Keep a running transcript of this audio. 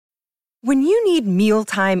When you need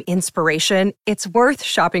mealtime inspiration, it's worth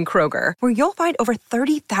shopping Kroger, where you'll find over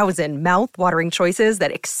 30,000 mouth-watering choices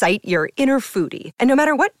that excite your inner foodie. And no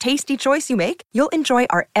matter what tasty choice you make, you'll enjoy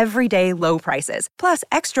our everyday low prices, plus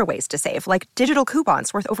extra ways to save, like digital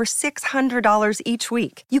coupons worth over $600 each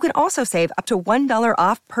week. You can also save up to $1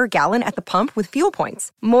 off per gallon at the pump with fuel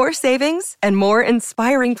points. More savings and more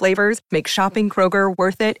inspiring flavors make shopping Kroger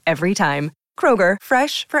worth it every time. Kroger,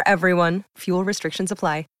 fresh for everyone. Fuel restrictions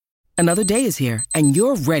apply. Another day is here, and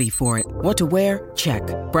you're ready for it. What to wear? Check.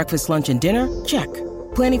 Breakfast, lunch, and dinner? Check.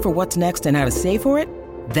 Planning for what's next and how to save for it?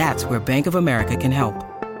 That's where Bank of America can help.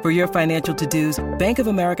 For your financial to-dos, Bank of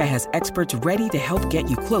America has experts ready to help get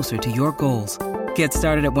you closer to your goals. Get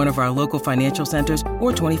started at one of our local financial centers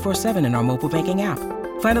or 24/7 in our mobile banking app.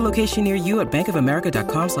 Find a location near you at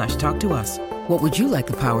bankofamerica.com/talktous. What would you like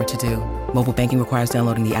the power to do? Mobile banking requires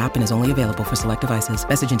downloading the app and is only available for select devices.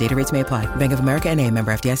 Message and data rates may apply. Bank of America N.A.,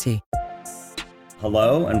 member FDIC.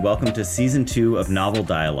 Hello, and welcome to Season 2 of Novel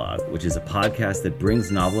Dialogue, which is a podcast that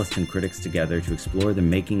brings novelists and critics together to explore the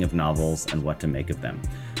making of novels and what to make of them.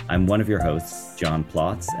 I'm one of your hosts, John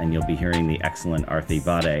Plotz, and you'll be hearing the excellent Arthi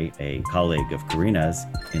Vade, a colleague of Karina's,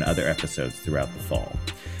 in other episodes throughout the fall.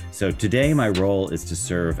 So today my role is to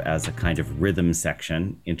serve as a kind of rhythm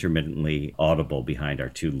section, intermittently audible behind our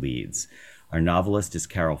two leads. Our novelist is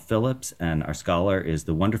Carol Phillips, and our scholar is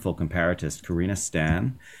the wonderful comparatist Karina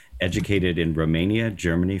Stan, educated in Romania,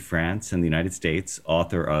 Germany, France, and the United States,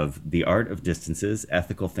 author of The Art of Distances,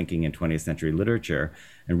 Ethical Thinking in 20th Century Literature,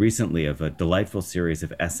 and recently of a delightful series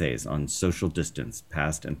of essays on social distance,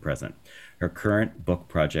 past and present. Her current book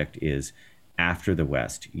project is After the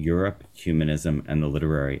West, Europe, Humanism, and the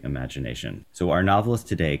Literary Imagination. So our novelist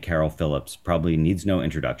today, Carol Phillips, probably needs no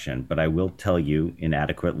introduction, but I will tell you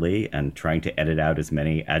inadequately and trying to edit out as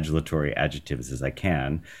many adulatory adjectives as I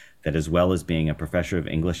can, that as well as being a professor of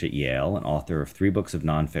English at Yale, an author of 3 books of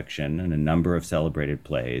nonfiction and a number of celebrated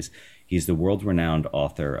plays, he's the world-renowned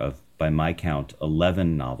author of, by my count,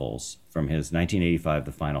 11 novels, from his 1985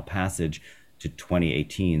 The Final Passage to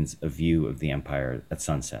 2018's A View of the Empire at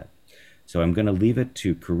Sunset. So I'm going to leave it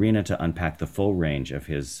to Karina to unpack the full range of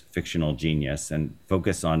his fictional genius and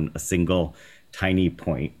focus on a single tiny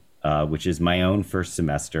point, which is my own first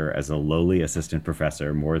semester as a lowly assistant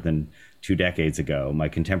professor more than 2 decades ago. My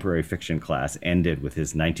contemporary fiction class ended with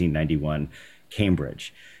his 1991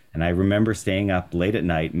 Cambridge. And I remember staying up late at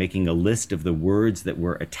night making a list of the words that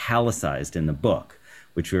were italicized in the book,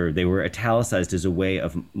 they were italicized as a way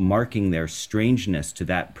of marking their strangeness to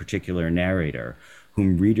that particular narrator,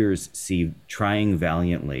 whom readers see trying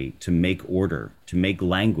valiantly to make order, to make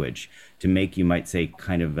language, to make, you might say,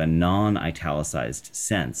 kind of a non-italicized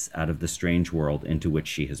sense out of the strange world into which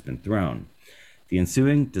she has been thrown. The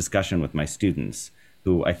ensuing discussion with my students,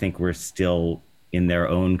 who I think were still in their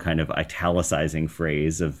own kind of italicizing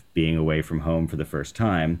phrase of being away from home for the first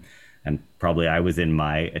time, and probably I was in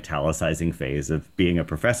my italicizing phase of being a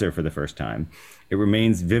professor for the first time, it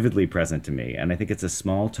remains vividly present to me. And I think it's a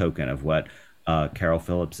small token of what Carol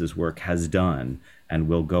Phillips's work has done and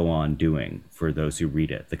will go on doing for those who read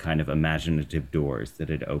it, the kind of imaginative doors that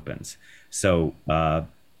it opens. So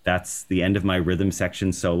that's the end of my rhythm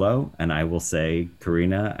section solo, and I will say,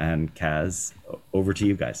 Karina and Kaz, over to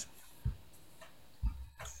you guys.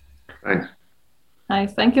 Thanks. Hi,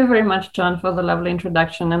 thank you very much, John, for the lovely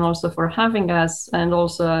introduction and also for having us. And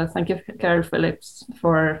also thank you, Carol Phillips,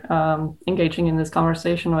 for engaging in this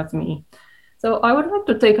conversation with me. So I would like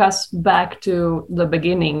to take us back to the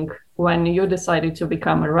beginning when you decided to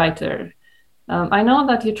become a writer. I know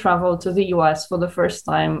that you traveled to the US for the first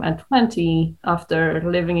time at 20 after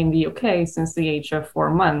living in the UK since the age of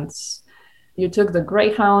 4 months. You took the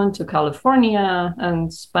Greyhound to California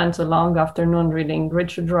and spent a long afternoon reading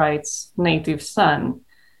Richard Wright's Native Son.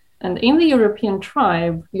 And in The European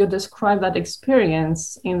Tribe, you describe that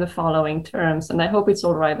experience in the following terms, and I hope it's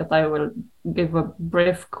all right that I will give a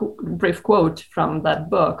brief quote from that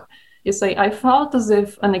book. You say, "I felt as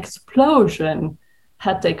if an explosion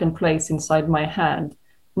had taken place inside my head.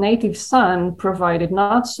 Native Son provided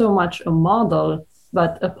not so much a model,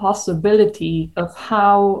 but a possibility of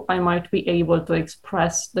how I might be able to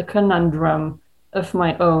express the conundrum of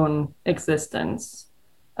my own existence."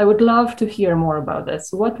 I would love to hear more about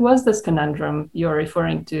this. What was this conundrum you're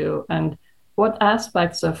referring to, and what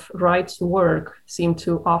aspects of Wright's work seem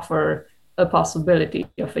to offer a possibility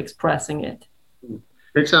of expressing it?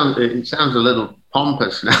 It sounds a little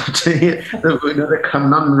pompous now to hear the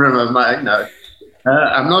conundrum of my.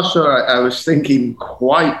 I'm not sure I was thinking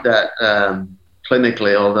quite that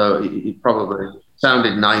clinically, although it probably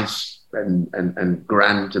sounded nice and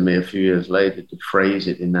grand to me a few years later to phrase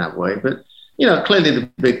it in that way. But clearly the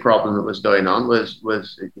big problem that was going on was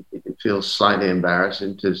it feels slightly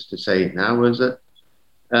embarrassing to say it now, was that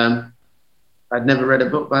I'd never read a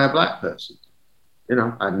book by a black person.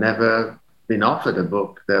 I'd never been offered a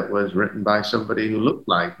book that was written by somebody who looked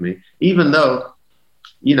like me, even though,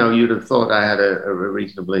 you'd have thought I had a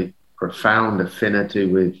reasonably profound affinity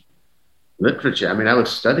with literature. I mean, I was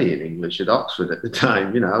studying English at Oxford at the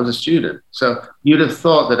time. I was a student. So you'd have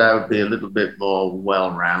thought that I would be a little bit more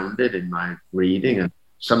well-rounded in my reading, and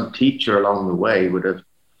some teacher along the way would have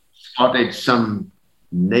spotted some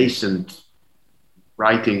nascent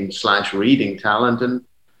writing/reading talent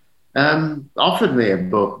and offered me a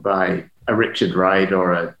book by a Richard Wright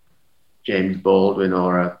or a James Baldwin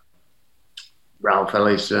or a Ralph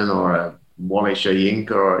Ellison or a Wally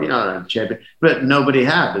Soyinka or, a Chebe, but nobody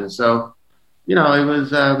had. And so, it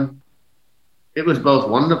was both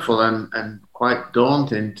wonderful and quite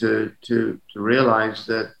daunting to realize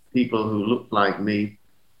that people who looked like me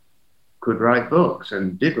could write books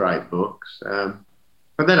and did write books.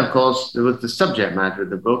 But then, of course, there was the subject matter of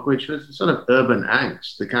the book, which was sort of urban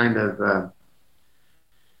angst, the kind of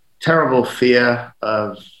terrible fear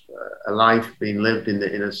of a life being lived in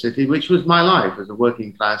the inner city, which was my life as a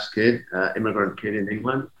working class kid, immigrant kid in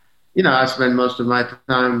England. I spent most of my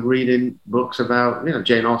time reading books about,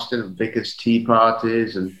 Jane Austen and Vickers tea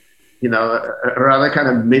parties and, a rather kind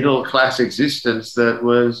of middle class existence that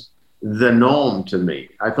was the norm to me.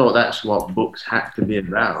 I thought that's what books had to be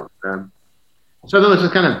about. So there was a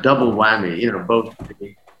kind of double whammy, both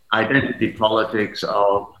the identity politics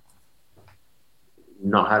of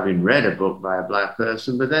not having read a book by a black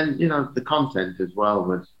person, but then, the content as well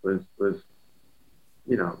was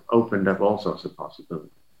opened up all sorts of possibilities.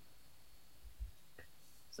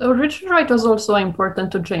 So Richard Wright was also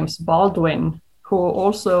important to James Baldwin, who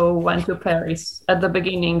also went to Paris at the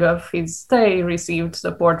beginning of his stay, received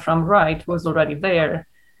support from Wright, who was already there.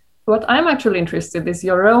 What I'm actually interested is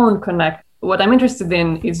what I'm interested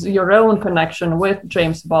in is your own connection with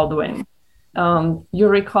James Baldwin. You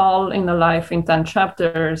recall in A Life in 10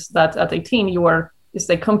 Chapters that at 18 you were,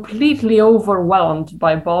 completely overwhelmed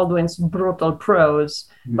by Baldwin's brutal prose,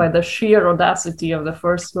 by the sheer audacity of the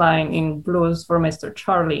first line in Blues for Mr.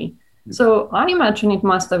 Charlie. So I imagine it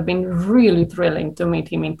must have been really thrilling to meet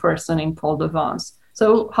him in person in Paul de Vence.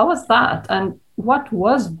 So how was that? And what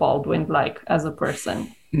was Baldwin like as a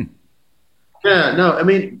person? Yeah, no, I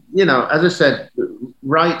mean, as I said,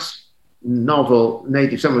 Wright's novel,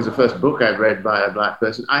 Native Son, was the first book I'd read by a black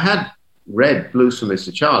person. I had read Blues for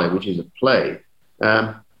Mr. Charlie, which is a play.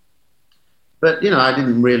 But, I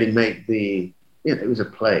didn't really make it was a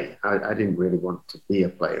play. I didn't really want to be a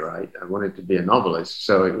playwright. I wanted to be a novelist.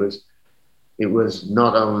 So it was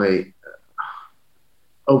not only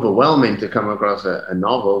overwhelming to come across a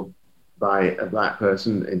novel by a black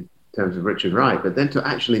person in terms of Richard Wright, but then to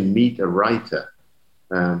actually meet a writer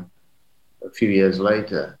a few years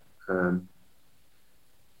later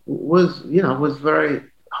was very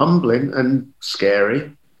humbling and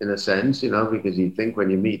scary in a sense, because you think when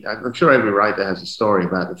you meet, I'm sure every writer has a story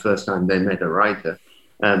about the first time they met a writer.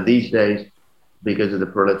 And these days, because of the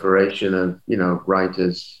proliferation of,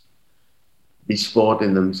 writers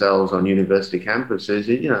besporting themselves on university campuses,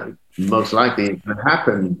 most likely it would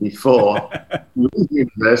happen before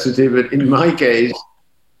university. But in my case,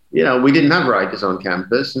 we didn't have writers on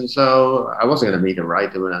campus. And so I wasn't going to meet a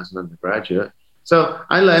writer when I was an undergraduate. So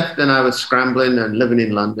I left and I was scrambling and living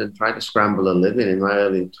in London, trying to scramble a living in my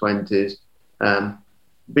early 20s,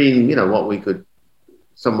 being, what we could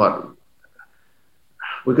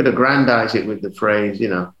aggrandize it with the phrase,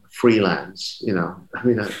 freelance,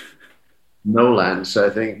 no lance, I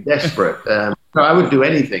think, desperate. So I would do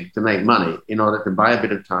anything to make money in order to buy a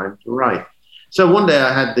bit of time to write. So one day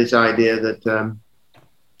I had this idea that,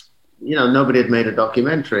 nobody had made a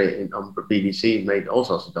documentary on BBC, made all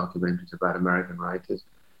sorts of documentaries about American writers,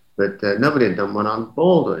 but nobody had done one on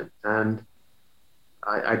Baldwin. And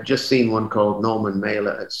I'd just seen one called Norman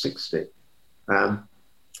Mailer at 60.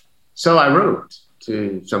 So I wrote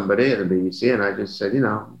to somebody at the BBC and I just said,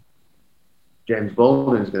 James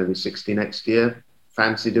Baldwin's going to be 60 next year.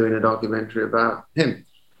 Fancy doing a documentary about him?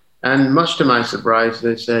 And much to my surprise,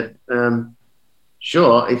 they said,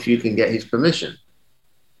 sure, if you can get his permission.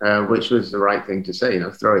 Which was the right thing to say,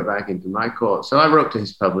 throw it back into my court. So I wrote to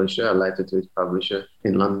his publisher, a letter to his publisher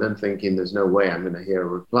in London, thinking there's no way I'm going to hear a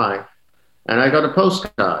reply. And I got a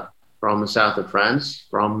postcard from the south of France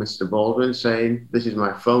from Mr. Baldwin saying, this is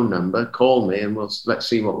my phone number, call me and let's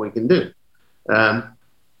see what we can do. And,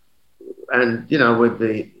 with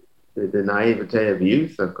the naivete of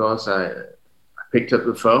youth, of course, I picked up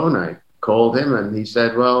the phone, I called him and he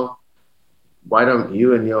said, well, why don't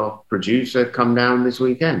you and your producer come down this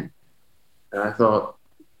weekend? And I thought,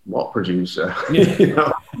 what producer? You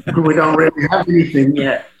know, we don't really have anything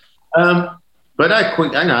yet. But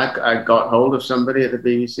I got hold of somebody at the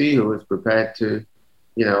BBC who was prepared to,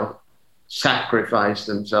 you know, sacrifice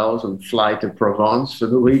themselves and fly to Provence for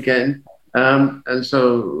the weekend. And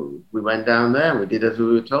so we went down there and we did as we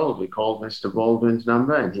were told. We called Mr. Baldwin's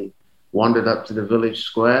number and he wandered up to the village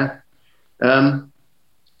square. And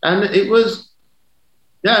it was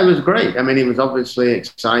great. I mean, it was obviously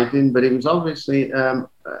exciting, but it was obviously,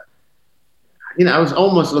 you know, I was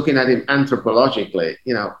almost looking at it anthropologically.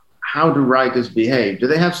 You know, how do writers behave? Do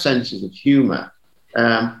they have senses of humor?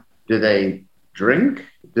 Do they drink?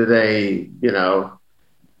 Do they, you know,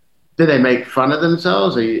 do they make fun of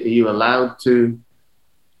themselves? Are you allowed to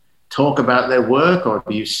talk about their work, or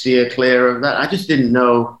do you steer clear of that? I just didn't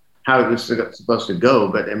know how it was supposed to go.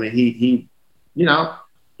 But I mean, he you know,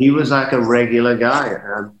 he was like a regular guy,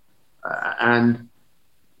 and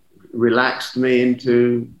relaxed me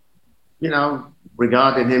into, you know,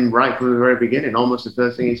 regarding him right from the very beginning. Almost the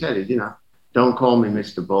first thing he said is, you know, don't call me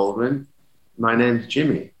Mr. Baldwin. My name's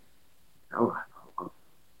Jimmy. Oh,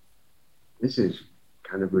 this is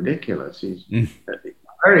kind of ridiculous. He's at the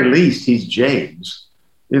very least, he's James.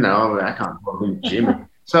 You know, I can't call him Jimmy.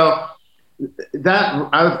 So that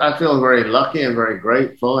I feel very lucky and very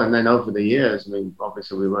grateful. And then over the years, I mean,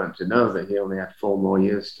 obviously we weren't to know that he only had 4 more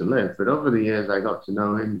years to live. But over the years, I got to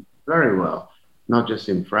know him very well, not just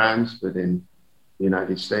in France, but in the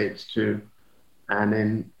United States too, and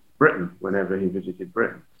in Britain whenever he visited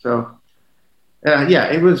Britain. So yeah,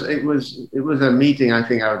 it was a meeting I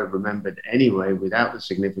think I would have remembered anyway, without the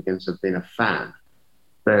significance of being a fan.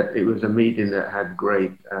 But it was a meeting that had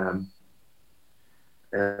great.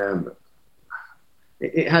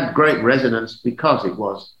 It had great resonance because it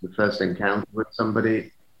was the first encounter with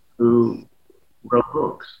somebody who wrote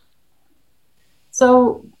books.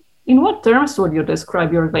 So, in what terms would you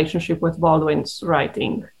describe your relationship with Baldwin's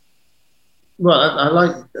writing? Well,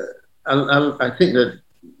 I think that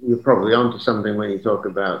you're probably onto something when you talk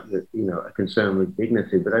about the, you know, a concern with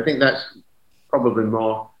dignity, but I think that's probably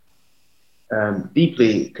more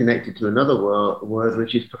deeply connected to another word,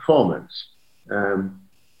 which is performance.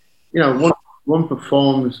 You know, one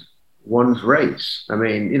performs one's race. I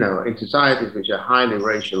mean, you know, in societies which are highly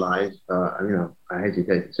racialized, you know, I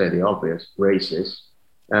hesitate to say the obvious, racist,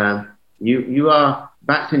 you are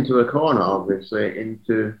backed into a corner, obviously,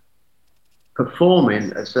 into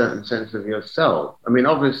performing a certain sense of yourself. I mean,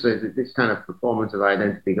 obviously, this kind of performance of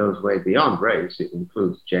identity goes way beyond race. It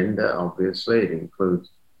includes gender, obviously. It includes,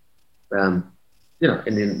 you know,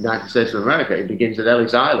 in the United States of America, it begins at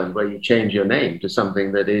Ellis Island, where you change your name to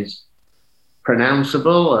something that is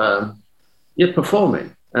pronounceable. You're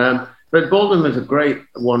performing. But Baldwin was a great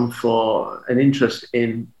one for an interest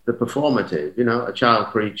in the performative, you know, a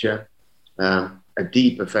child preacher, a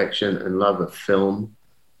deep affection and love of film,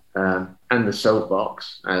 and the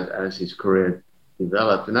soapbox as his career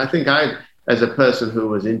developed. And I think as a person who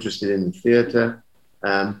was interested in the theatre,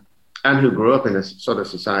 and who grew up in a sort of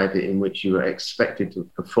society in which you were expected to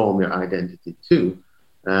perform your identity too,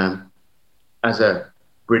 as a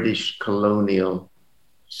British colonial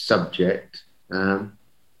subject,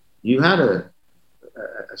 you had a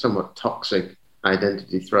somewhat toxic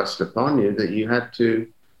identity thrust upon you that you had to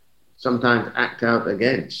sometimes act out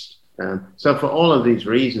against. So for all of these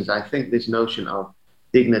reasons, I think this notion of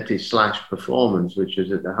dignity / performance, which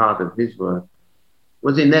was at the heart of his work,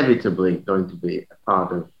 was inevitably going to be a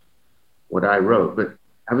part of what I wrote. But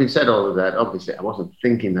having said all of that, obviously I wasn't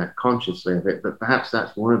thinking that consciously of it, but perhaps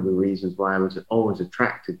that's one of the reasons why I was always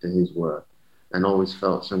attracted to his work and always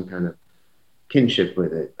felt some kind of kinship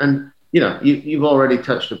with it. And, you know, you've already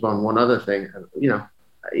touched upon one other thing. You know,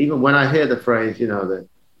 even when I hear the phrase, you know, the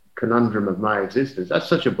conundrum of my existence, that's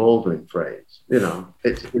such a Baldwin phrase. You know,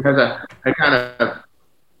 it has a kind of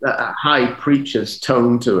a high preacher's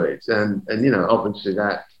tone to it. And, you know, obviously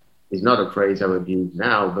that is not a phrase I would use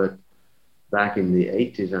now, but back in the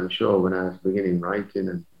 80s, I'm sure, when I was beginning writing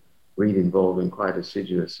and reading Baldwin quite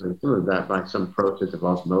assiduously, some of that by some process of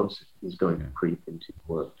osmosis is going to creep into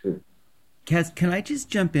work too. Kaz, can I just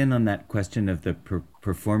jump in on that question of the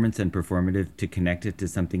performance and performative to connect it to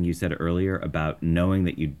something you said earlier about knowing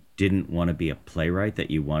that you didn't want to be a playwright, that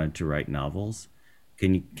you wanted to write novels?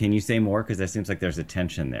 Can you say more? Because that seems like there's a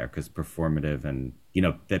tension there, because performative and, you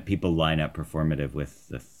know, that people line up performative with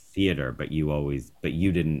the theater, but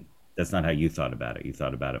you didn't, that's not how you thought about it. You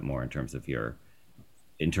thought about it more in terms of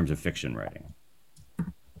fiction writing.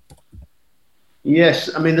 Yes,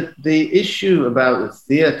 I mean, the issue about the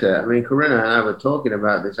theatre, I mean, Corinna and I were talking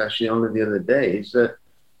about this actually only the other day, is that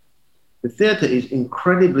the theatre is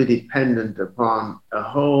incredibly dependent upon a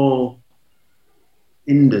whole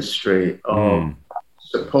industry of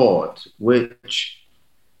support, which,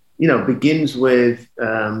 you know, begins with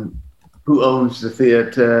who owns the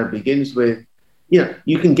theatre, begins with, you know,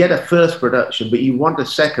 you can get a first production, but you want a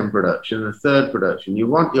second production, a third production. You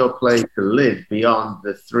want your play to live beyond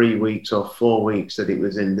the 3 weeks or 4 weeks that it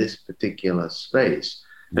was in this particular space.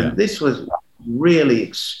 Yeah. And this was really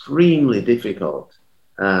extremely difficult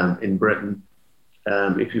in Britain.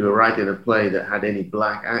 If you were writing a play that had any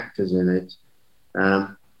black actors in it,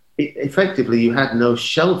 effectively you had no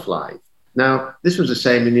shelf life. Now, this was the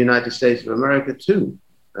same in the United States of America too.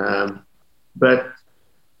 But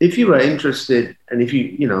if you were interested, and if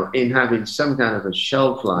you know, in having some kind of a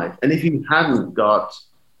shelf life, and if you hadn't got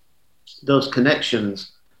those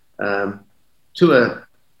connections to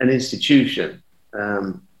an institution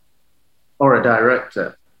or a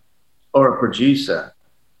director or a producer,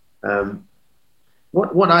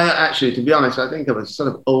 what I actually, to be honest, I think of as sort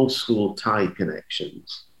of old school tie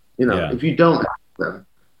connections. You know, if you don't have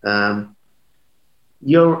them,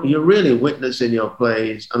 you're really witnessing your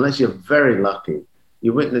plays, unless you're very lucky.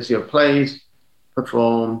 You witness your plays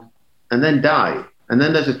performed and then die. And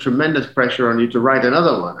then there's a tremendous pressure on you to write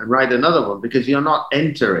another one and write another one, because you're not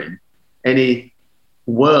entering any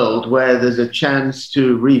world where there's a chance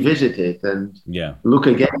to revisit it and look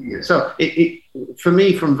again. So it for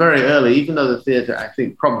me, from very early, even though the theatre, I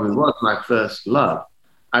think, probably was my first love,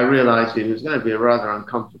 I realized it was going to be a rather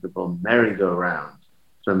uncomfortable merry-go-round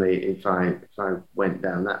for me if I went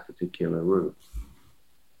down that particular route.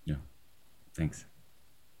 Yeah, thanks.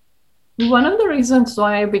 One of the reasons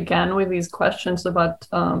why I began with these questions about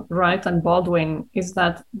Wright and Baldwin is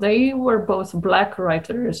that they were both Black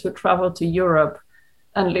writers who traveled to Europe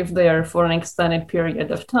and lived there for an extended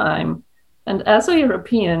period of time. And as a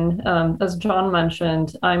European, as John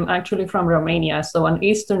mentioned, I'm actually from Romania, so an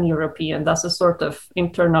Eastern European. That's a sort of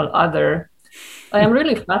internal other. I am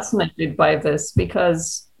really fascinated by this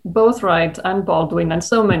because both Wright and Baldwin, and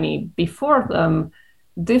so many before them,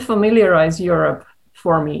 defamiliarize Europe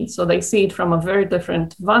for me. So they see it from a very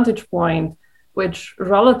different vantage point, which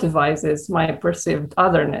relativizes my perceived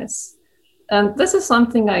otherness. And this is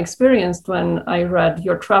something I experienced when I read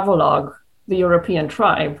your travelogue, The European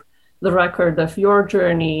Tribe, the record of your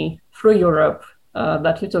journey through Europe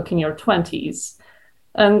that you took in your 20s.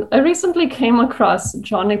 And I recently came across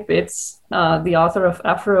Johnny Pitts, the author of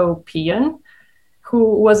Afropean,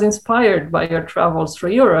 who was inspired by your travels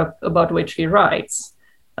through Europe, about which he writes.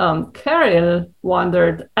 Carroll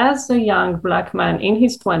wandered as a young Black man in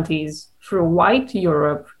his 20s through white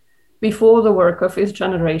Europe before the work of his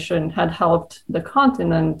generation had helped the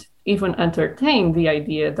continent even entertain the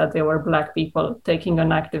idea that there were Black people taking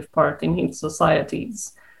an active part in his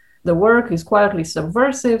societies. The work is quietly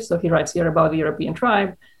subversive, so he writes here about the European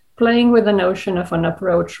tribe, playing with the notion of an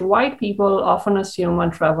approach white people often assume when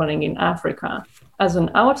traveling in Africa, as an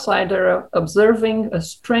outsider observing a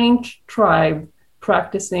strange tribe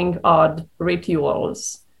practicing odd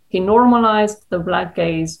rituals. He normalized the Black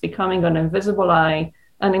gaze, becoming an invisible eye,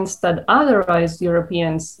 and instead otherized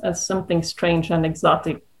Europeans as something strange and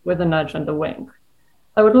exotic with a nudge and a wink.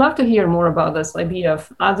 I would love to hear more about this idea of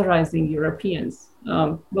otherizing Europeans,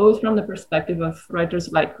 both from the perspective of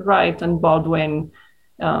writers like Wright and Baldwin,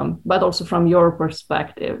 but also from your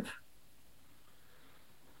perspective.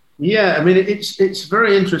 Yeah, I mean, it's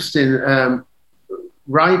very interesting.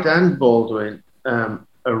 Wright and Baldwin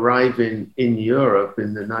arriving in Europe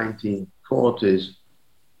in the 1940s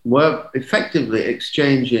were effectively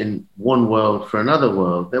exchanging one world for another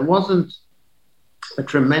world. There wasn't a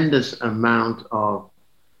tremendous amount of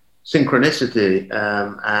synchronicity,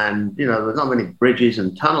 and you know, there's not many bridges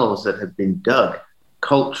and tunnels that have been dug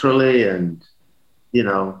culturally and, you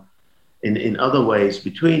know, in other ways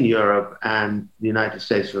between Europe and the United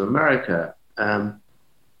States of America.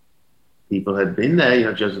 People had been there, you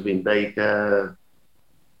know, Josephine Baker,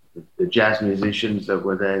 the jazz musicians that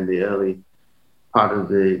were there in the early part of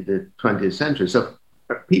the 20th century. So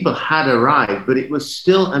people had arrived, but it was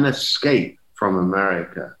still an escape from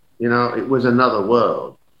America. You know, it was another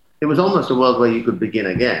world. It was almost a world where you could begin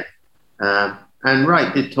again. And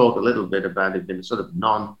Wright did talk a little bit about it being a sort of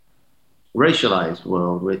non-racialized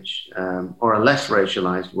world, which, or a less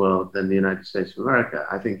racialized world than the United States of America.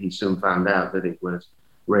 I think he soon found out that it was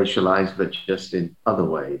racialized, but just in other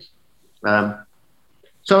ways.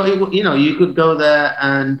 So, you know, you could go there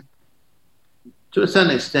and, to a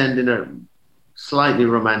certain extent, in a slightly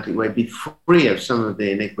romantic way, be free of some of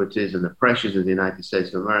the iniquities and the pressures of the United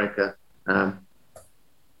States of America.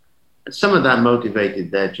 Some of that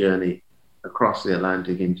motivated their journey across the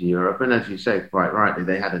Atlantic into Europe. And as you say, quite rightly,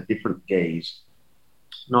 they had a different gaze,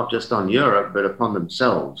 not just on Europe, but upon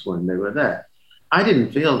themselves when they were there. I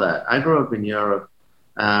didn't feel that. I grew up in Europe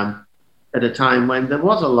at a time when there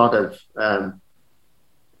was a lot of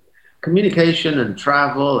communication and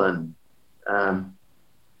travel and,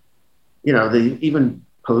 even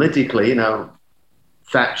politically,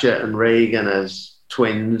 Thatcher and Reagan as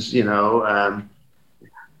twins,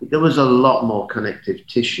 there was a lot more connective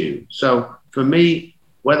tissue. So for me,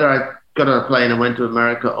 whether I got on a plane and went to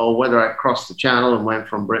America or whether I crossed the channel and went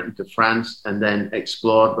from Britain to France and then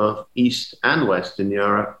explored both East and Western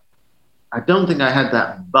Europe, I don't think I had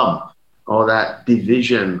that bump or that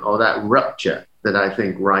division or that rupture that I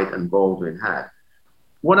think Wright and Baldwin had.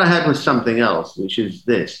 What I had was something else, which is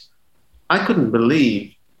this. I couldn't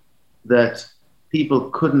believe that people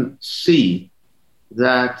couldn't see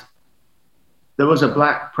that there was a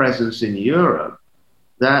Black presence in Europe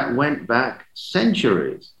that went back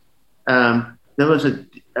centuries. There was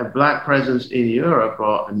a Black presence in Europe,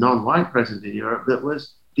 or a non-white presence in Europe, that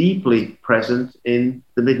was deeply present in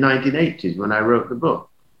the mid-1980s when I wrote the book.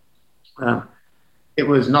 It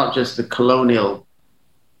was not just the colonial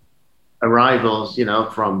arrivals,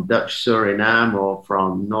 from Dutch Suriname or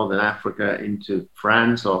from Northern Africa into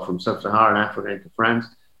France or from Sub-Saharan Africa into France,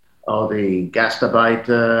 or the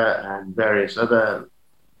Gastarbeiter and various other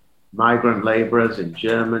migrant laborers in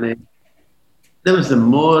Germany. There was the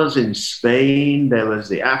Moors in Spain. There was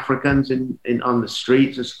the Africans on the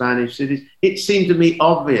streets of Spanish cities. It seemed to me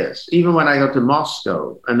obvious, even when I got to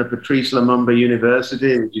Moscow and the Patrice Lumumba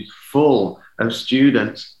University, which is full of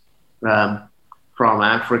students from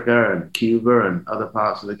Africa and Cuba and other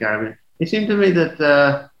parts of the Caribbean. It seemed to me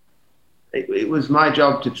that it was my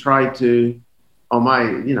job to try to, or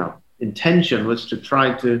my intention was to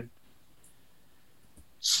try to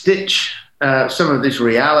stitch some of this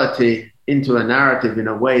reality into a narrative in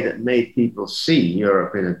a way that made people see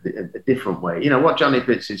Europe in a different way. What Johnny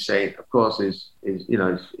Pitts is saying, of course, is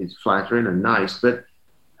flattering and nice, but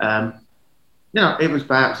it was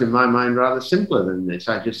perhaps in my mind rather simpler than this.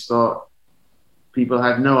 I just thought people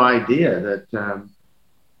had no idea that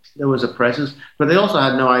there was a presence, but they also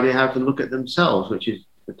had no idea how to look at themselves, which is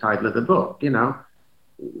the title of the book.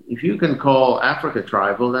 If you can call Africa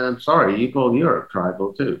tribal, then I'm sorry, you call Europe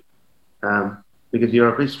tribal too, because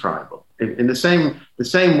Europe is tribal. In the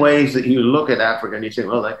same ways that you look at Africa and you think,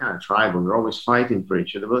 well, they're kind of tribal, they're always fighting for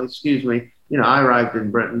each other. Well, excuse me, I arrived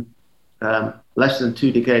in Britain less than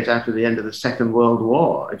 2 decades after the end of the Second World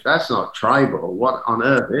War. If that's not tribal, what on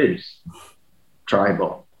earth is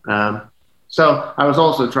tribal? So I was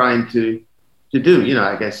also trying to do,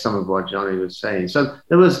 I guess, some of what Johnny was saying. So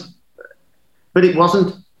there was, but it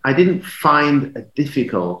wasn't, I didn't find a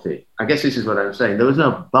difficulty. I guess this is what I'm saying. There was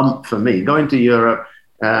no bump for me. Going to Europe,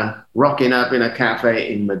 rocking up in a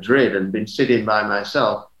cafe in Madrid and been sitting by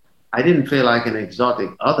myself, I didn't feel like an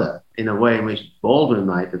exotic other in a way in which Baldwin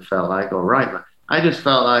might have felt like, or Wright. I just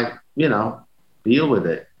felt like, deal with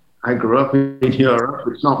it. I grew up in Europe.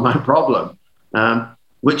 It's not my problem.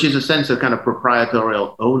 Which is a sense of kind of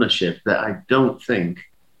proprietorial ownership that I don't think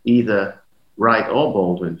either Wright or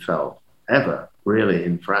Baldwin felt ever really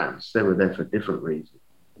in France. They were there for different reasons.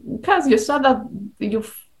 Because you said that you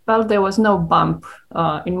felt there was no bump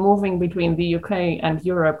in moving between the UK and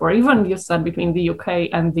Europe, or even you said between the UK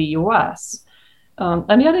and the US.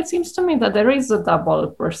 And yet it seems to me that there is a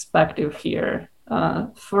double perspective here.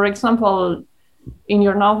 For example, in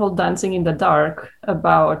your novel Dancing in the Dark,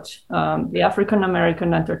 about the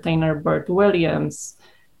African-American entertainer Bert Williams,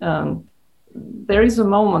 there is a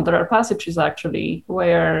moment, there are passages actually,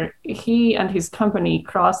 where he and his company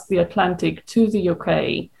crossed the Atlantic to the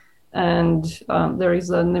UK, and there is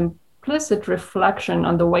an implicit reflection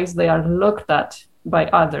on the ways they are looked at by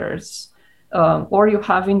others. Or you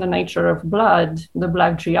have In the Nature of Blood, the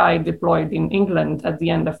Black GI deployed in England at the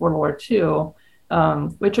end of World War II,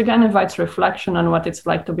 which again invites reflection on what it's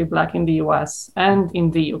like to be Black in the US and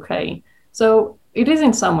in the UK. So it is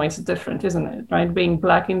in some ways different, isn't it? Right? Being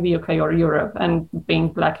Black in the UK or Europe and being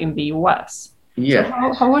Black in the US. Yeah.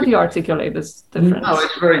 So how would you articulate this difference? No,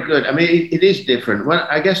 it's very good. I mean, it is different. Well,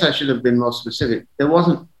 I guess I should have been more specific. There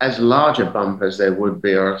wasn't as large a bump as there would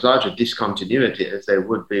be, or as large a discontinuity as there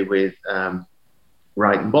would be with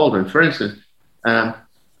Wright and Baldwin. For instance, I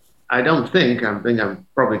think I'm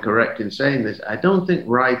probably correct in saying this, I don't think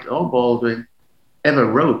Wright or Baldwin ever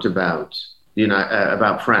wrote about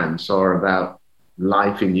France or about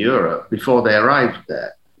life in Europe before they arrived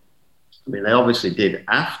there. I mean, they obviously did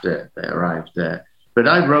after they arrived there, but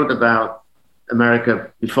I wrote about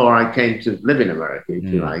America before I came to live in America, if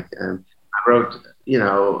you like. I wrote,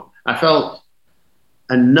 I felt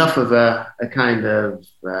enough of a kind of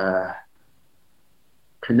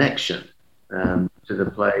connection to the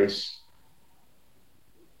place.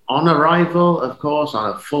 On arrival, of course,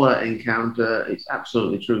 on a fuller encounter, it's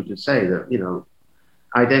absolutely true to say that, you know,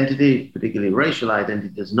 identity, particularly racial identity,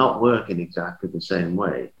 does not work in exactly the same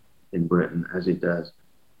way in Britain as it does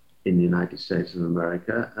in the United States of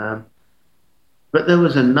America. But there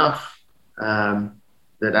was enough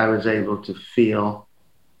that I was able to feel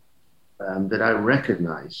that I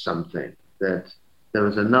recognized something, that there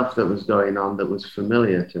was enough that was going on that was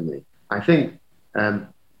familiar to me. I think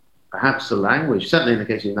perhaps the language, certainly in the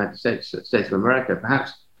case of the United States of America,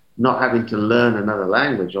 perhaps not having to learn another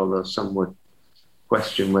language, although some would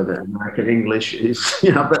question whether American English is,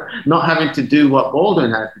 you know, but not having to do what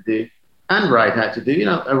Baldwin had to do and Wright had to do, you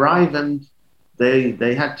know, arrive and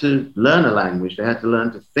they had to learn a language. They had to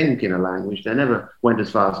learn to think in a language. They never went as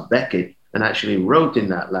far as Beckett and actually wrote in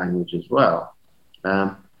that language as well.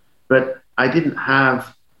 But I didn't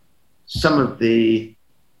have some of the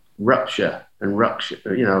ruptures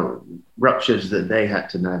that they had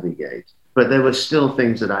to navigate. But there were still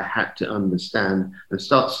things that I had to understand, and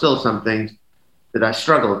still some things that I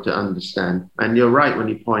struggled to understand. And you're right when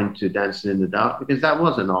you point to Dancing in the Dark, because that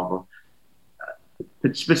was a novel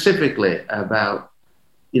specifically about,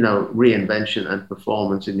 you know, reinvention and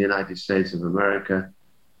performance in the United States of America,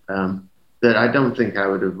 that I don't think I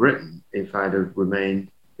would have written if I'd have remained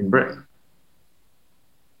in Britain.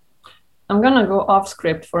 I'm gonna go off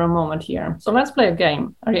script for a moment here. So let's play a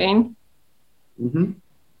game. Are you in? Mm-hmm.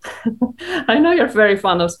 I know you're very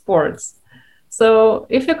fond of sports. So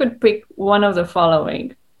if you could pick one of the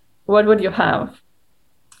following, what would you have?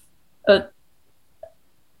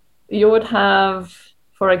 You would have,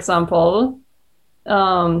 for example,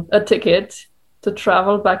 a ticket to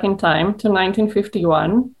travel back in time to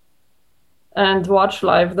 1951 and watch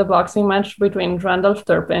live the boxing match between Randolph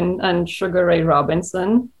Turpin and Sugar Ray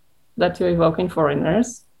Robinson that you evoke in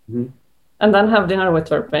Foreigners, and then have dinner with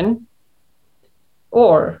Turpin.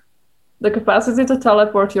 Or the capacity to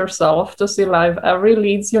teleport yourself to see live every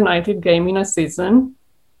Leeds United game in a season,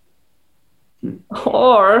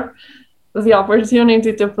 or the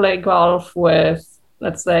opportunity to play golf with,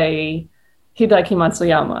 let's say, Hideki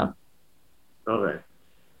Matsuyama. All right.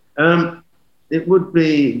 It would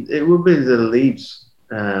be the Leeds.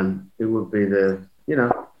 It would be the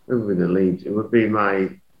Leeds. It would be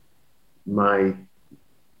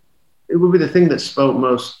it would be the thing that spoke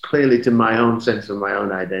most clearly to my own sense of my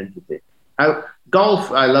own identity.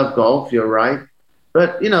 Golf, I love golf, you're right.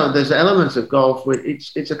 But, you know, there's elements of golf where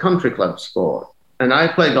it's a country club sport. And I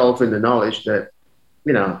play golf in the knowledge that,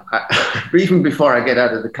 you know, even before I get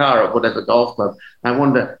out of the car at whatever golf club, I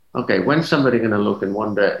wonder, okay, when's somebody going to look and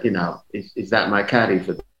wonder, you know, is that my caddy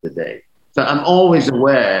for the day? So I'm always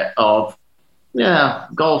aware of, yeah,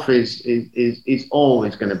 golf is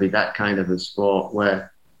always going to be that kind of a sport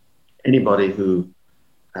where anybody who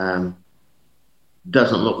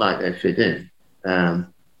doesn't look like they fit in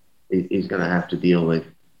is going to have to deal with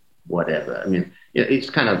whatever. I mean,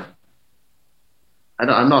 it's kind of,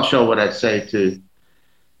 I'm not sure what I'd say to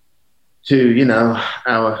you know,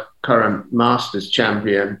 our current Masters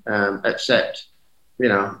champion, except, you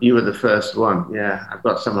know, you were the first one. Yeah, I've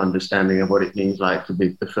got some understanding of what it means like to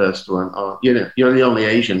be the first one. Or, you know, you're the only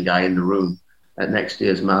Asian guy in the room at next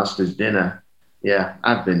year's Masters dinner. Yeah,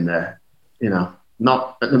 I've been there, you know,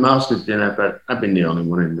 not at the Masters dinner, but I've been the only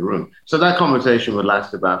one in the room. So that conversation would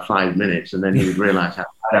last about 5 minutes, and then he would realize how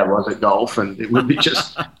bad I was at golf, and it would be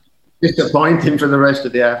just disappointing for the rest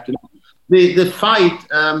of the afternoon. The fight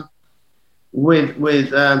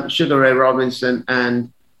with Sugar Ray Robinson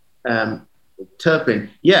and Turpin,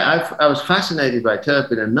 yeah, I was fascinated by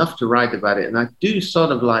Turpin enough to write about it, and I do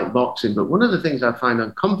sort of like boxing, but one of the things I find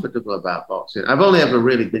uncomfortable about boxing, I've only ever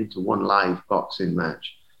really been to one live boxing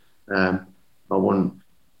match, or one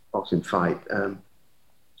boxing fight,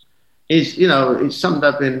 is, you know, it's summed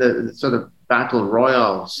up in the sort of battle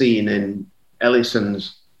royal scene in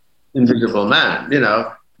Ellison's Invisible Man. You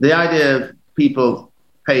know, the idea of people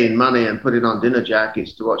paying money and putting on dinner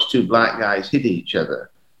jackets to watch two black guys hit each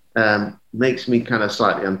other makes me kind of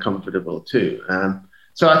slightly uncomfortable too.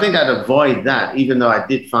 So I think I'd avoid that, even though I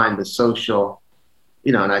did find the social,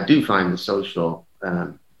 you know, and I do find the social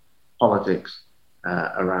politics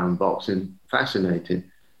around boxing fascinating.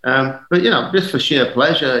 But, you know, just for sheer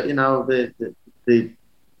pleasure, you know,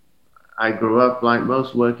 I grew up like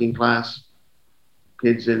most working class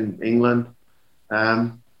kids in England,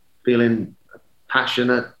 feeling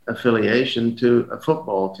passionate affiliation to a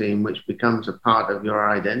football team, which becomes a part of your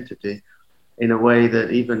identity in a way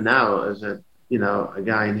that even now, as a, you know, a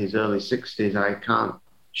guy in his early 60s, I can't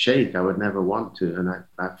shake. I would never want to. And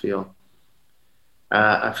I feel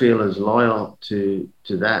as loyal to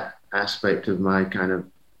that aspect of my kind of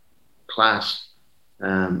class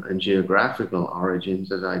and geographical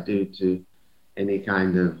origins as I do to any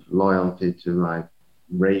kind of loyalty to my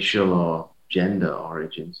racial or gender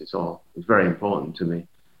origins. It's very important to me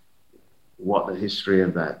what the history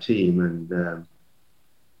of that team and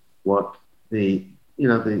what the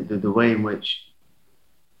way in which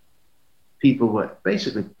people were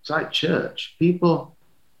basically, it's like church. People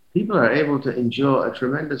are able to endure a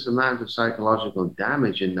tremendous amount of psychological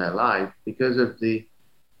damage in their life because of the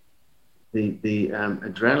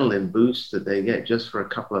adrenaline boost that they get just for a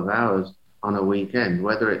couple of hours on a weekend,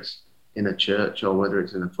 whether it's in a church or whether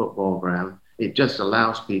it's in a football ground. It just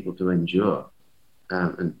allows people to endure.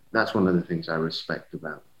 And that's one of the things I respect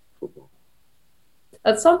about football.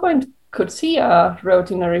 At some point, Coetzee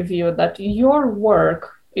wrote in a review that your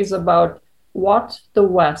work is about what the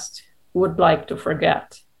West would like to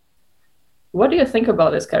forget. What do you think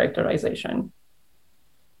about this characterization?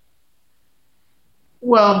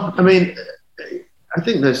 Well, I mean, I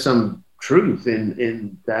think there's some truth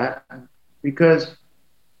in that, because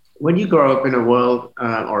when you grow up in a world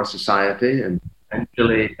or a society, and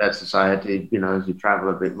eventually that society, as you travel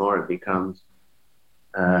a bit more, it becomes,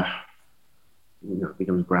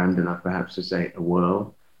 becomes grand enough perhaps to say a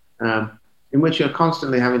world, in which you're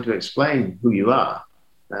constantly having to explain who you are.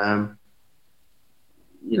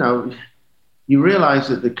 You realize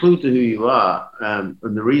that the clue to who you are and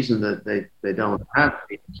the reason that they don't have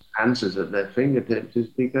these answers at their fingertips is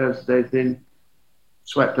because they've been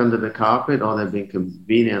swept under the carpet, or they've been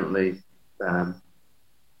conveniently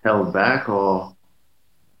held back, or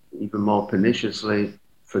even more perniciously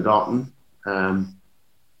forgotten. And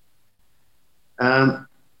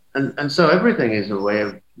so everything is a way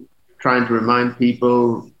of trying to remind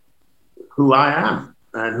people who I am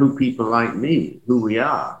and who people like me, who we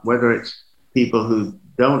are, whether it's people who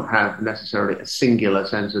don't have necessarily a singular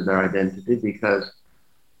sense of their identity because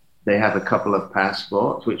they have a couple of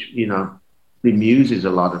passports, which, bemuses a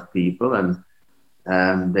lot of people and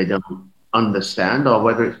they don't understand, or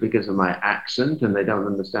whether it's because of my accent and they don't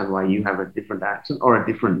understand why you have a different accent or a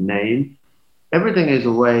different name. Everything is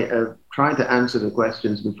a way of trying to answer the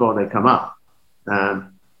questions before they come up.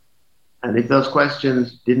 And if those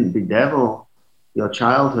questions didn't bedevil your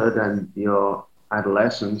childhood and your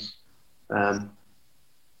adolescence, then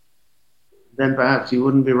perhaps you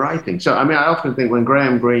wouldn't be writing. So, I mean, I often think when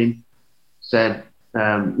Graham Greene said,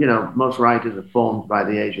 most writers are formed by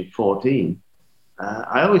the age of 14,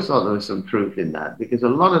 I always thought there was some truth in that, because a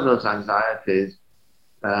lot of those anxieties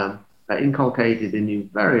are inculcated in you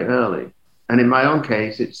very early. And in my own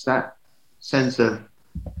case, it's that sense of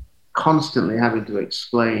constantly having to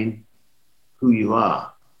explain who you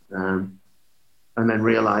are, and then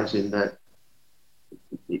realizing that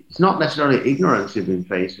it's not necessarily ignorance you've been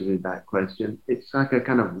faced with that question. It's like a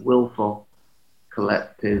kind of willful,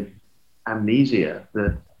 collective amnesia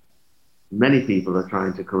that many people are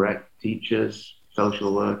trying to correct. Teachers,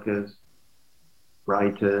 social workers,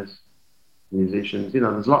 writers, musicians.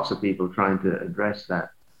 There's lots of people trying to address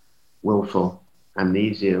that willful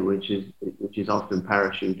amnesia, which is often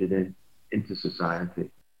parachuted into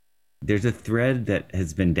society. There's a thread that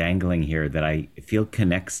has been dangling here that I feel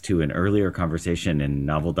connects to an earlier conversation in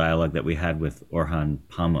Novel Dialogue that we had with Orhan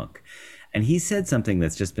Pamuk. And he said something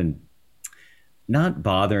that's just been not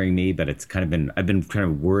bothering me, but I've been kind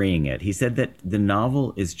of worrying it. He said that the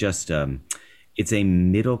novel is just, it's a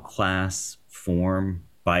middle class form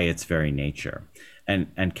by its very nature. And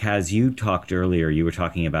Kaz, you talked earlier, you were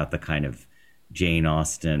talking about the kind of Jane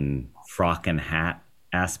Austen frock and hat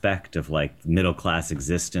aspect of like middle class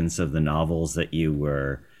existence of the novels that you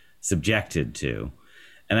were subjected to.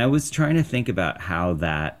 And I was trying to think about how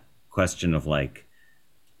that question of like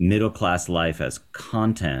middle class life as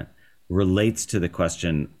content relates to the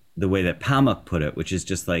question, the way that Pamuk put it, which is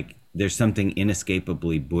just like there's something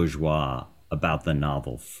inescapably bourgeois about the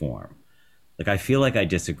novel form. Like I feel like I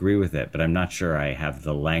disagree with it, but I'm not sure I have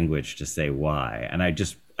the language to say why. And I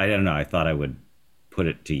don't know, I thought I would put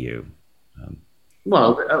it to you.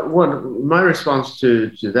 My response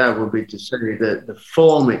to that would be to say that the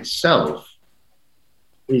form itself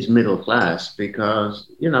is middle class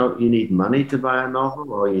because, you need money to buy a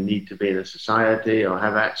novel, or you need to be in a society or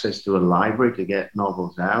have access to a library to get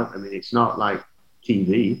novels out. I mean, it's not like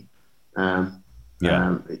TV.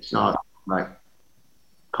 It's not like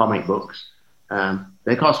comic books.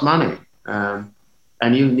 They cost money.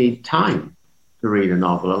 And you need time to read a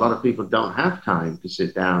novel. A lot of people don't have time to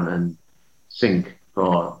sit down and think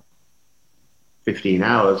for 15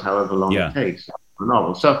 hours, however long it takes. a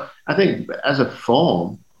novel. So I think as a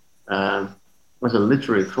form, as a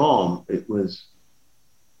literary form, it was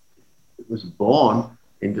born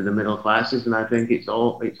into the middle classes, and I think it's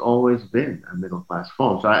always been a middle class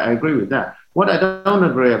form. So I agree with that. What I don't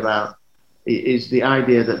agree about is the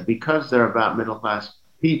idea that because they're about middle class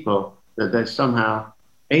people, that they're somehow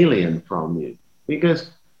alien from you.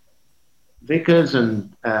 Because vicars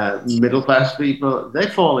and middle class people, they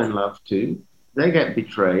fall in love too. They get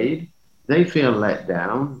betrayed. They feel let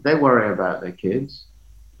down. They worry about their kids.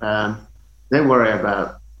 They worry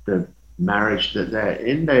about the marriage that they're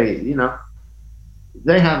in.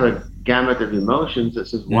 They have a gamut of emotions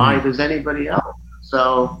that's as wide as anybody else.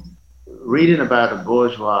 So reading about a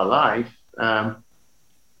bourgeois life,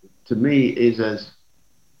 to me, is as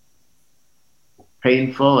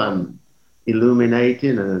painful and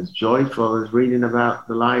illuminating and as joyful as reading about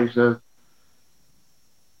the lives of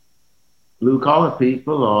blue-collar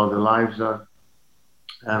people or the lives of,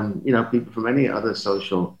 people from any other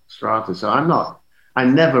social strata. So I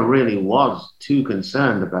never really was too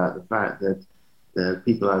concerned about the fact that the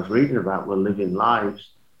people I was reading about were living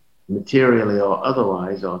lives, materially or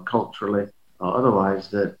otherwise, or culturally or otherwise,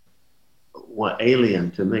 that were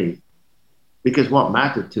alien to me. Because what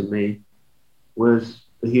mattered to me was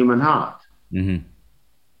the human heart. Mm-hmm.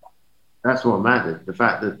 That's what mattered. The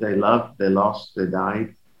fact that they loved, they lost, they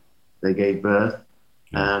died, they gave birth,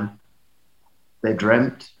 they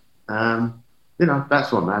dreamt.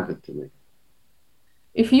 That's what mattered to me.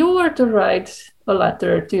 If you were to write a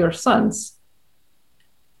letter to your sons,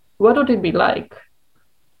 what would it be like?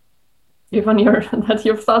 Given that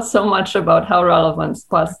you've thought so much about how relevant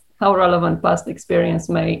past experience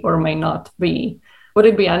may or may not be, would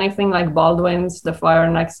it be anything like Baldwin's The Fire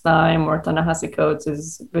Next Time, or Ta-Nehisi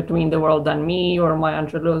Coates' Between the World and Me, or Maya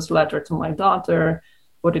Angelou's Letter to My Daughter?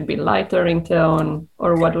 Would it be lighter in tone,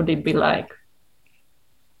 or what would it be like?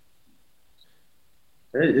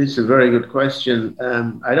 It's a very good question.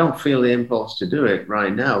 I don't feel the impulse to do it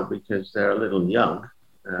right now because they're a little young,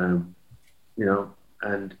 and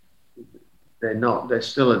they're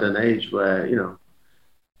still at an age where,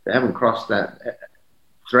 they haven't crossed that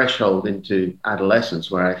threshold into adolescence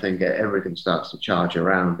where I think everything starts to charge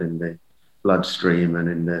around in the bloodstream and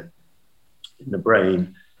in the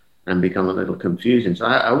brain and become a little confusing. So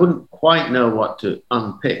I wouldn't quite know what to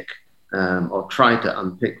unpick or try to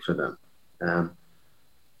unpick for them.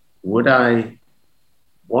 Would I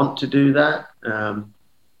want to do that?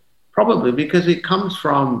 Probably, because it comes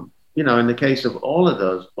from, in the case of all of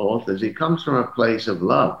those authors, it comes from a place of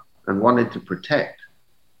love and wanting to protect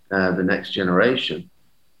the next generation,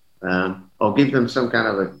 or give them some kind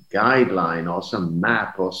of a guideline or some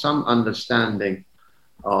map or some understanding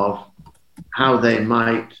of how they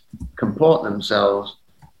might comport themselves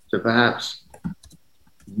to perhaps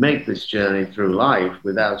make this journey through life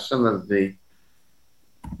without some of the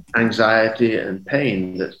anxiety and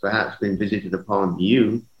pain that's perhaps been visited upon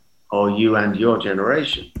you or you and your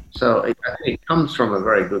generation. So I think it comes from a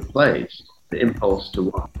very good place, the impulse to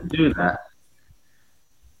want to do that.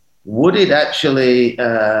 Would it actually,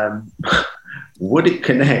 would it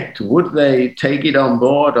connect? Would they take it on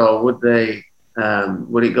board, or would it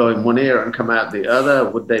go in one ear and come out the other?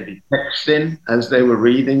 Would they be texting as they were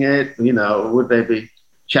reading it? Would they be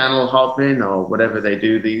channel hopping or whatever they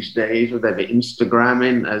do these days? Would they be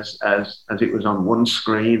Instagramming as it was on one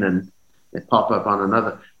screen and they pop up on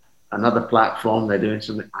another platform? They're doing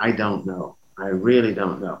something. I don't know. I really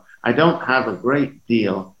don't know. I don't have a great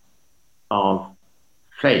deal of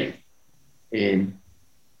faith in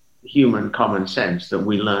human common sense that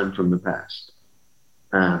we learn from the past.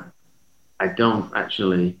 I don't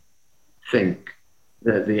actually think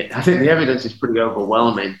that I think the evidence is pretty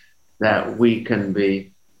overwhelming that we can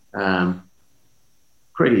be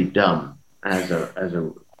pretty dumb as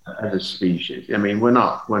a species. I mean, we're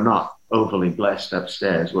not overly blessed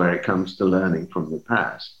upstairs where it comes to learning from the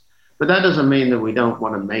past. But that doesn't mean that we don't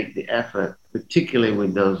want to make the effort, particularly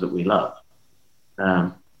with those that we love.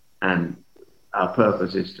 And our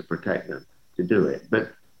purpose is to protect them, to do it.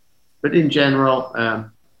 But in general,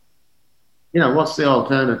 what's the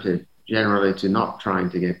alternative generally to not trying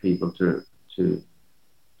to get people to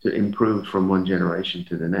improve from one generation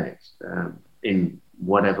to the next, in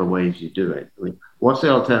whatever ways you do it? I mean, what's the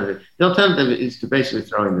alternative? The alternative is to basically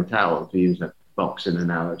throw in the towel, to use a boxing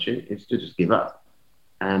analogy. It's to just give up.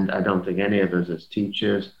 And I don't think any of us as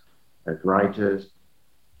teachers, as writers,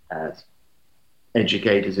 as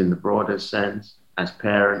educators in the broader sense, as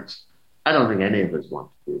parents, I don't think any of us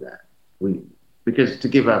want to do that. Because to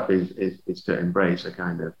give up is to embrace a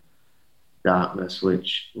kind of darkness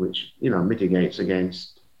which mitigates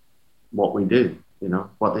against what we do.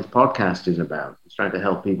 what this podcast is about. It's trying to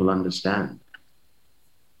help people understand.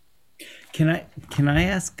 Can I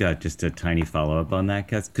ask just a tiny follow up on that,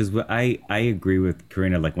 because I agree with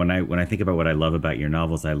Karina. Like when I think about what I love about your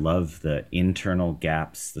novels, I love the internal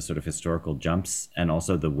gaps, the sort of historical jumps, and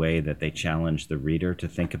also the way that they challenge the reader to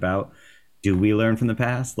think about, do we learn from the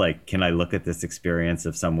past? Like, can I look at this experience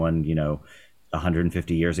of someone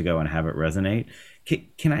 150 years ago and have it resonate?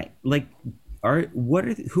 Can I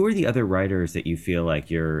who are the other writers that you feel like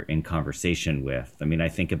you're in conversation with? I mean, I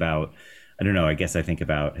think about, I don't know, I guess I think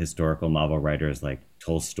about historical novel writers like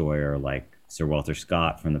Tolstoy or like Sir Walter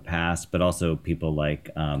Scott from the past, but also people like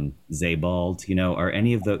Sebald, are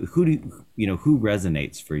any of the, who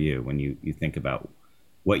resonates for you when you think about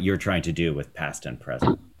what you're trying to do with past and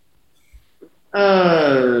present?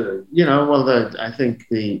 I think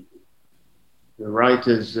the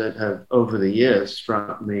writers that have over the years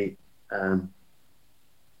struck me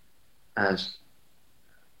as,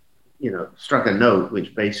 struck a note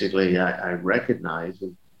which basically I recognize.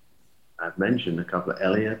 I've mentioned a couple of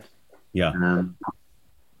Eliot,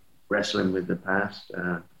 wrestling with the past.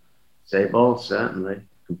 Sebald, certainly,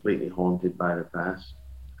 completely haunted by the past.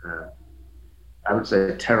 I would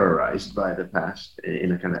say terrorized by the past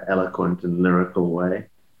in a kind of eloquent and lyrical way.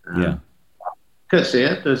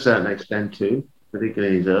 Coetzee, to a certain extent too,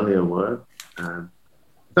 particularly his earlier work.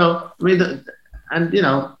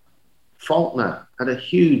 Faulkner had a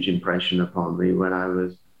huge impression upon me when I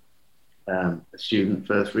was a student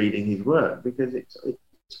first reading his work, because it's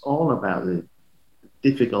all about the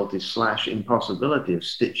difficulty / impossibility of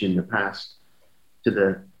stitching the past to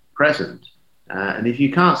the present. And if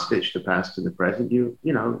you can't stitch the past to the present,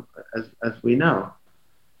 as we know,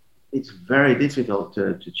 it's very difficult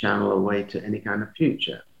to channel away to any kind of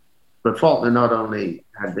future. But Faulkner not only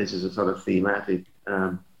had this as a sort of thematic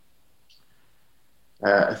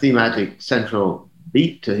central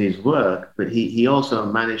beat to his work, but he also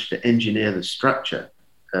managed to engineer the structure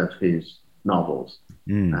of his novels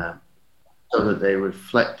so that they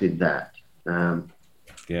reflected that.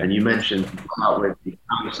 And you mentioned with the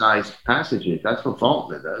italicized passages. That's what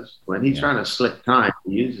Faulkner does. When he's trying to slip time,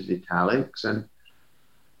 he uses italics, and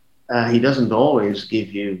he doesn't always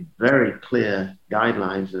give you very clear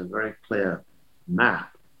guidelines and a very clear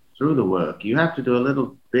map through the work. You have to do a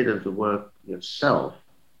little bit of the work yourself.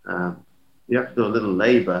 You have to do a little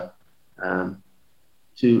labor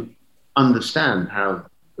to understand how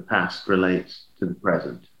the past relates to the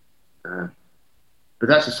present. But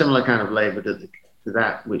that's a similar kind of labor to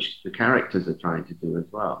that which the characters are trying to do as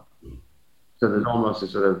well. So there's almost a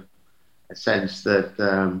sort of a sense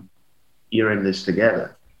that you're in this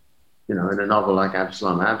together. In a novel like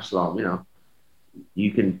Absalom,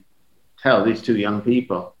 you can tell these two young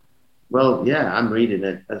people, well, yeah, I'm reading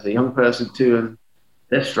it as a young person too, and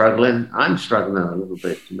they're struggling. I'm struggling a little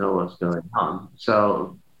bit to know what's going on.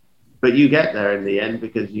 So, but you get there in the end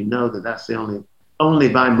because you know that that's the only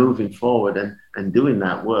by moving forward and doing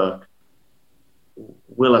that work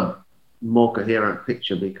will a more coherent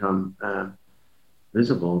picture become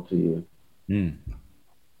visible to you.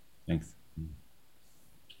 Thanks.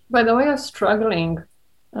 By the way of struggling,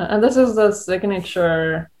 and this is the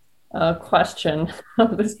signature question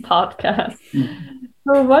of this podcast.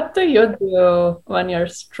 So what do you do when you're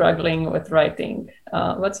struggling with writing?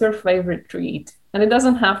 What's your favorite treat? And it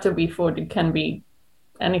doesn't have to be food. It can be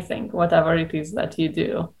anything, whatever it is that you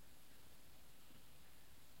do.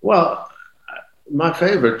 Well, my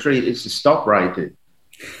favorite treat is to stop writing.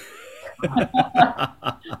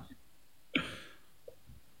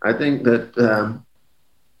 I think that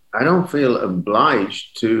I don't feel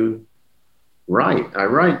obliged to write. I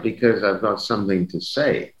write because I've got something to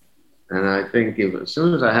say. And I think as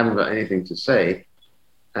soon as I haven't got anything to say,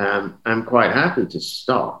 I'm quite happy to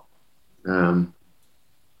stop. I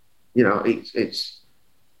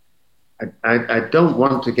don't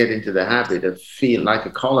want to get into the habit of feeling like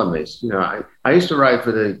a columnist. I used to write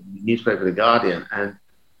for the newspaper The Guardian, and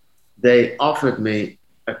they offered me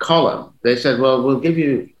a column. They said, well, we'll give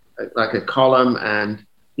you like a column, and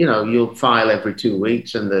you'll file every 2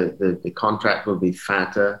 weeks, and the contract will be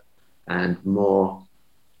fatter and more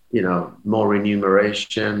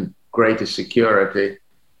remuneration, greater security.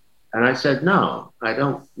 And I said, no, I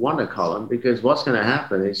don't want a column, because what's going to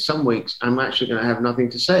happen is some weeks I'm actually going to have nothing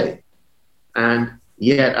to say. And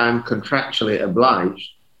yet I'm contractually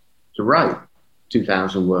obliged to write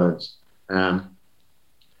 2,000 words.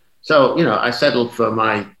 So, I settled for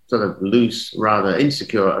my sort of loose, rather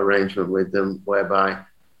insecure arrangement with them, whereby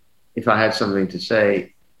if I had something to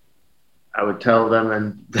say, I would tell them,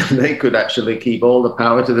 and they could actually keep all the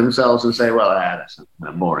power to themselves and say, well, that's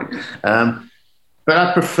boring. But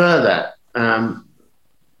I prefer that.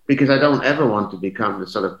 because I don't ever want to become the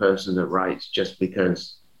sort of person that writes just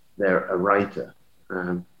because they're a writer.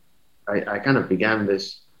 I kind of began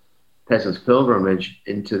this peasant's pilgrimage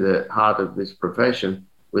into the heart of this profession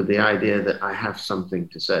with the idea that I have something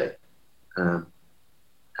to say.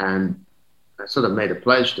 And I sort of made a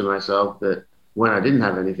pledge to myself that when I didn't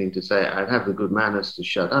have anything to say, I'd have the good manners to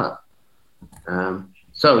shut up.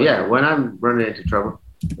 So yeah, when I'm running into trouble,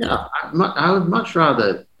 I would much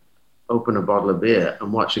rather open a bottle of beer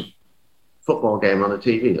and watch a football game on the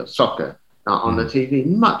TV, or soccer on the TV.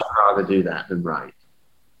 Much rather do that than write.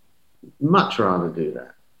 Much rather do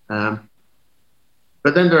that.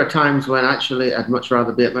 But then there are times when actually I'd much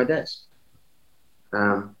rather be at my desk.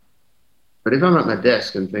 But if I'm at my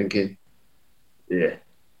desk and thinking, yeah,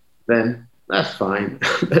 then that's fine.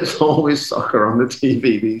 There's always soccer on the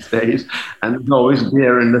TV these days, and there's always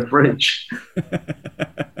beer in the fridge.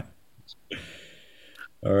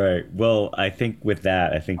 All right. Well, I think with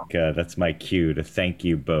that, that's my cue to thank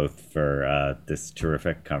you both for this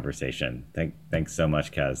terrific conversation. Thanks so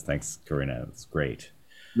much, Kaz. Thanks, Karina. It's great.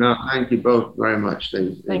 No, thank you both very much.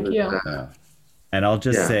 Thank you. And I'll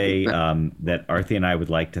just say that Arthi and I would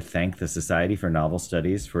like to thank the Society for Novel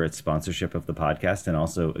Studies for its sponsorship of the podcast, and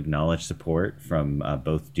also acknowledge support from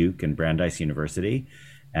both Duke and Brandeis University,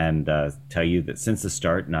 and tell you that since the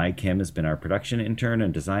start, Nai Kim has been our production intern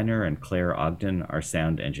and designer, and Claire Ogden, our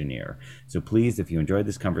sound engineer. So please, if you enjoyed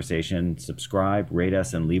this conversation, subscribe, rate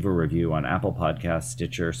us, and leave a review on Apple Podcasts,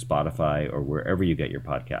 Stitcher, Spotify, or wherever you get your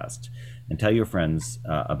podcast. And tell your friends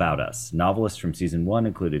about us. Novelists from season 1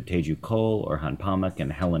 included Teju Cole, Orhan Pamuk, and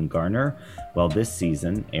Helen Garner, while this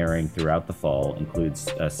season, airing throughout the fall, includes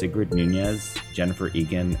Sigrid Nunez, Jennifer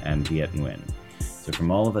Egan, and Viet Nguyen. So from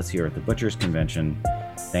all of us here at the Butchers Convention,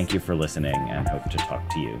 thank you for listening, and hope to talk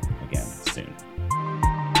to you again soon.